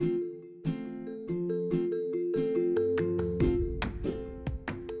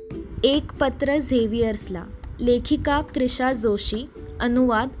एक पत्र झेवियर्सला. लेखिका क्रिशा जोशी.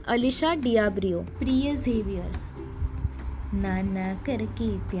 अनुवाद अलिशा डियाब्रियो. प्रिय झेवियर्स, नाना करके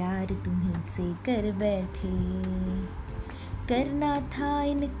प्यार तुम्हीं से कर बैठे, करना था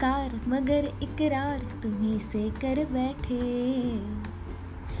इनकार मगर इकरार तुम्हीं से कर बैठे.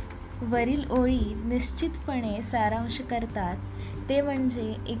 वरील ओळी निश्चितपणे सारांश करतात ते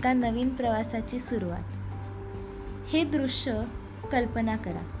म्हणजे एका नवीन प्रवासाची सुरुवात. हे दृश्य कल्पना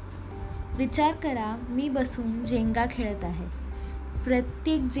करा. विचार करा, मी बसून जेंगा खेळत आहे.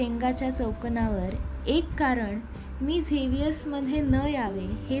 प्रत्येक जेंगाच्या चौकोनावर एक कारण मी झेवियर्समध्ये न यावे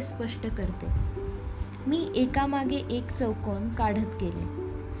हे स्पष्ट करते. मी एकामागे एक चौकोन काढत गेले.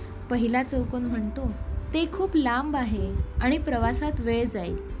 पहिला चौकोन म्हणतो ते खूप लांब आहे आणि प्रवासात वेळ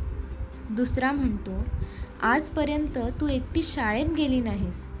जाईल. दुसरा म्हणतो आजपर्यंत तू एकटी शाळेत गेली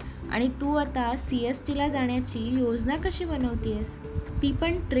नाहीस आणि तू आता CSTला जाण्याची योजना कशी बनवतेस, ती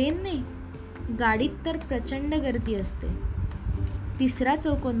पण ट्रेनने. गाडीत तर प्रचंड गर्दी असते. तिसरा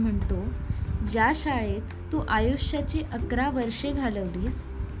चौकोन म्हणतो ज्या शाळेत तू आयुष्याची 11 वर्षे घालवलीस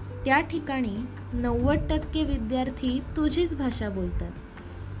त्या ठिकाणी 90% विद्यार्थी तुझीच भाषा बोलतात.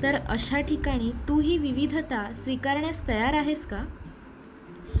 तर अशा ठिकाणी तू ही विविधता स्वीकारण्यास तयार आहेस का?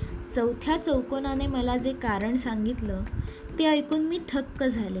 चौथ्या चौकोनाने मला जे कारण सांगितलं ते ऐकून मी थक्क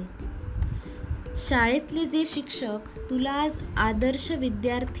झाले. शाळेतले जे शिक्षक तुला आज आदर्श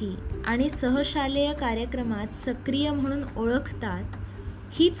विद्यार्थी आणि सहशालेय कार्यक्रमात सक्रिय म्हणून ओळखतात,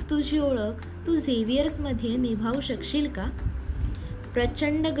 हीच तुझी ओळख तू झेवियर्समध्ये निभावू शकशील का?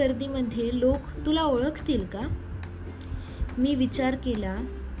 प्रचंड गर्दीमध्ये लोक तुला ओळखतील का? मी विचार केला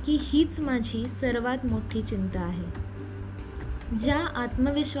की हीच माझी सर्वात मोठी चिंता आहे. ज्या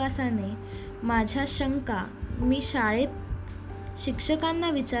आत्मविश्वासाने माझ्या शंका मी शाळेत शिक्षकांना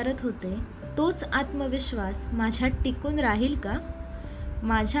विचारत होते, तोच आत्मविश्वास माझ्यात टिकून राहील का?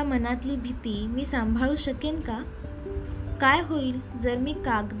 माझ्या मनातली भीती मी सांभाळू शकेन का? काय होईल जर मी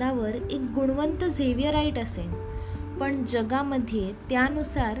कागदावर एक गुणवंत झेवियराईट असेन, पण जगामध्ये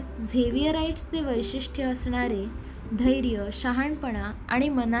त्यानुसार झेवियराईट्सचे वैशिष्ट्य असणारे धैर्य, शहाणपणा आणि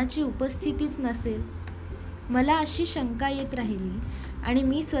मनाची उपस्थितीच नसेल? मला अशी शंका येत राहिली आणि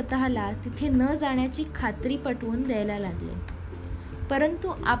मी स्वतःला तिथे न जाण्याची खात्री पटवून द्यायला लागले.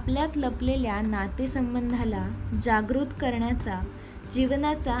 परंतु आपल्यात लपलेल्या नातेसंबंधाला जागृत करण्याचा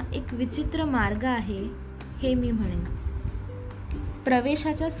जीवनाचा एक विचित्र मार्ग आहे हे मी म्हणेन.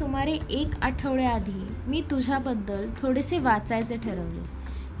 प्रवेशाच्या सुमारे 1 आठवड्याआधी मी तुझ्याबद्दल थोडेसे वाचायचे ठरवले,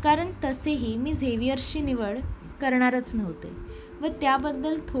 कारण तसेही मी झेवियर्सची निवड करणारच नव्हते व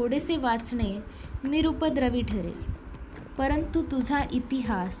त्याबद्दल थोडेसे वाचणे निरुपद्रवी ठरेल. परंतु तुझा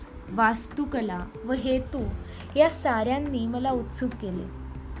इतिहास, वास्तुकला व हेतू या साऱ्यांनी मला उत्सुक केले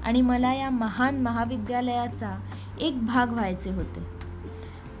आणि मला या महान महाविद्यालयाचा एक भाग व्हायचे होते.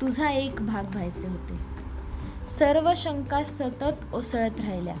 तुझा एक भाग व्हायचे होते. सर्व शंका सतत ओसळत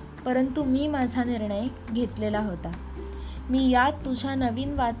राहिल्या, परंतु मी माझा निर्णय घेतलेला होता. मी यात तुझ्या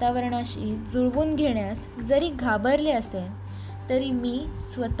नवीन वातावरणाशी जुळवून घेण्यास जरी घाबरले असेल तरी मी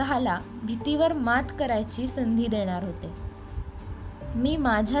स्वतःला भीतीवर मात करायची संधी देणार होते. मी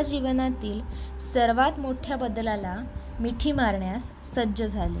माझ्या जीवनातील सर्वात मोठ्या बदलाला मिठी मारण्यास सज्ज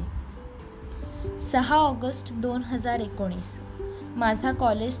झाले. 6 ऑगस्ट 2019 माझा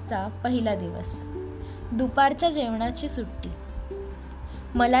कॉलेजचा पहिला दिवस. दुपारच्या जेवणाची सुट्टी.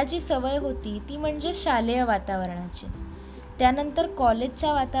 मला जी सवय होती ती म्हणजे शालेय वातावरणाची. त्यानंतर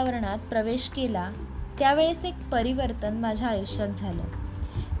कॉलेजच्या वातावरणात प्रवेश केला त्यावेळेस एक परिवर्तन माझ्या आयुष्यात झालं.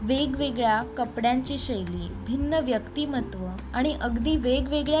 वेगवेगळ्या कपड्यांची शैली, भिन्न व्यक्तिमत्व आणि अगदी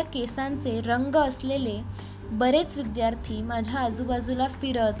वेगवेगळ्या केसांचे रंग असलेले बरेच विद्यार्थी माझ्या आजूबाजूला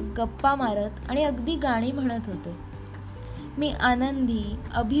फिरत, गप्पा मारत आणि अगदी गाणी म्हणत होते. मी आनंदी,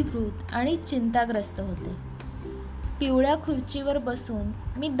 अभिभूत आणि चिंताग्रस्त होते. पिवळ्या खुर्चीवर बसून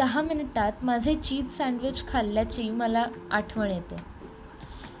मी 10 मिनिटात माझे चीज सँडविच खाल्ल्याची मला आठवण येते.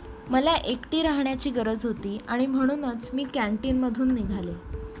 मला एकटी राहण्याची गरज होती आणि म्हणूनच मी कॅन्टीनमधून निघाले.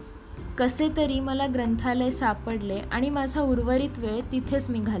 कसे तरी मला ग्रंथालय सापडले आणि माझा उर्वरित वेळ तिथेच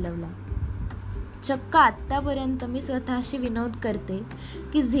मी घालवला. चक्क आत्तापर्यंत मी स्वतःशी विनोद करते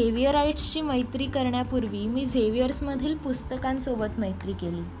की झेवियराईट्सची मैत्री करण्यापूर्वी मी झेवियर्समधील पुस्तकांसोबत मैत्री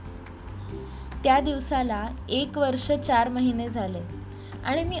केली. त्या दिवसाला 1 वर्ष 4 महिने झाले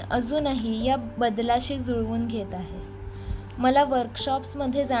आणि मी अजूनही या बदलाशी जुळवून घेत आहे. मला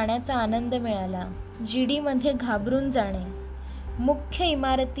वर्कशॉप्समध्ये जाण्याचा आनंद मिळाला. GDमध्ये घाबरून जाणे, मुख्य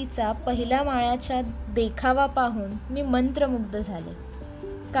इमारतीचा पहिल्या माळ्याच्या देखावा पाहून मी मंत्रमुग्ध झाले.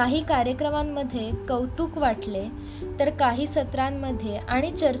 काही कार्यक्रमांमध्ये कौतुक वाटले तर काही सत्रांमध्ये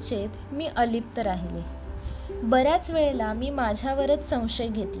आणि चर्चेत मी अलिप्त राहिले. बऱ्याच वेळेला मी माझ्यावरच संशय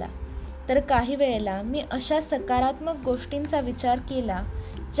घेतला तर काही वेळेला मी अशा सकारात्मक गोष्टींचा विचार केला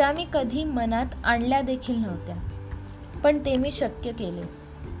ज्या मी कधी मनात आणल्या देखील नव्हत्या, पण ते मी शक्य केले.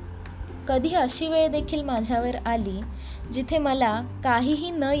 कधी अशी वेळ देखील माझ्यावर आली जिथे मला काहीही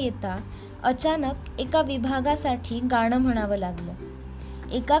न येता अचानक एका विभागासाठी गाणं म्हणावं लागलं.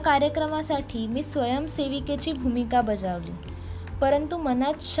 एका कार्यक्रमासाठी मी स्वयंसेविकेची भूमिका बजावली, परंतु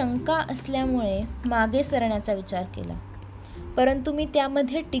मनात शंका असल्यामुळे मागे सरण्याचा विचार केला. परंतु मी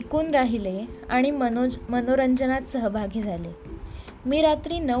त्यामध्ये टिकून राहिले आणि मनोरंजनात सहभागी झाले. मी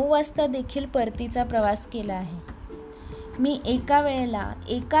रात्री 9 वाजता देखील परतीचा प्रवास केला आहे. मी एका वेळेला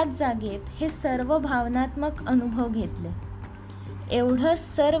एकाच जागेत हे सर्व भावनात्मक अनुभव घेतले. एवढं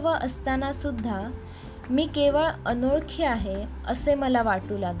सर्व असतानासुद्धा मी केवळ अनोळखी आहे असे मला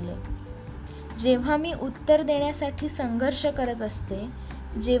वाटू लागले. जेव्हा मी उत्तर देण्यासाठी संघर्ष करत असते,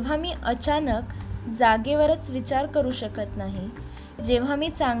 जेव्हा मी अचानक जागेवरच विचार करू शकत नाही, जेव्हा मी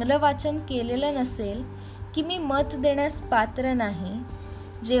चांगलं वाचन केलेलं नसेल की मी मत देण्यास पात्र नाही,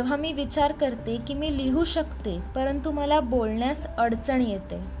 जेव्हा मी विचार करते की मी लिहू शकते परंतु मला बोलण्यास अडचण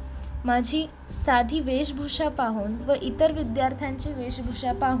येते, माझी साधी वेशभूषा पाहून व इतर विद्यार्थ्यांची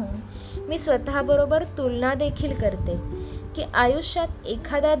वेशभूषा पाहून मी स्वतःबरोबर तुलना देखील करते की आयुष्यात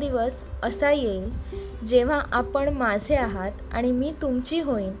एखादा दिवस असा येईल जेव्हा आपण माझे आहात आणि मी तुमची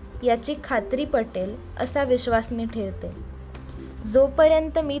होईन याची खात्री पटेल असा विश्वास मी ठेवते.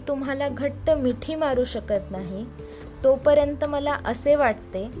 जोपर्यंत मी तुम्हाला घट्ट मिठी मारू शकत नाही तोपर्यंत मला असे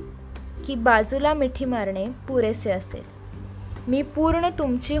वाटते की बाजूला मिठी मारणे पुरेसे असेल. मी पूर्ण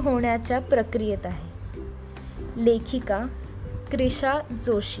तुमची होण्याच्या प्रक्रियेत आहे. लेखिका क्रिशा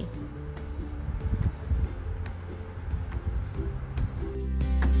जोशी.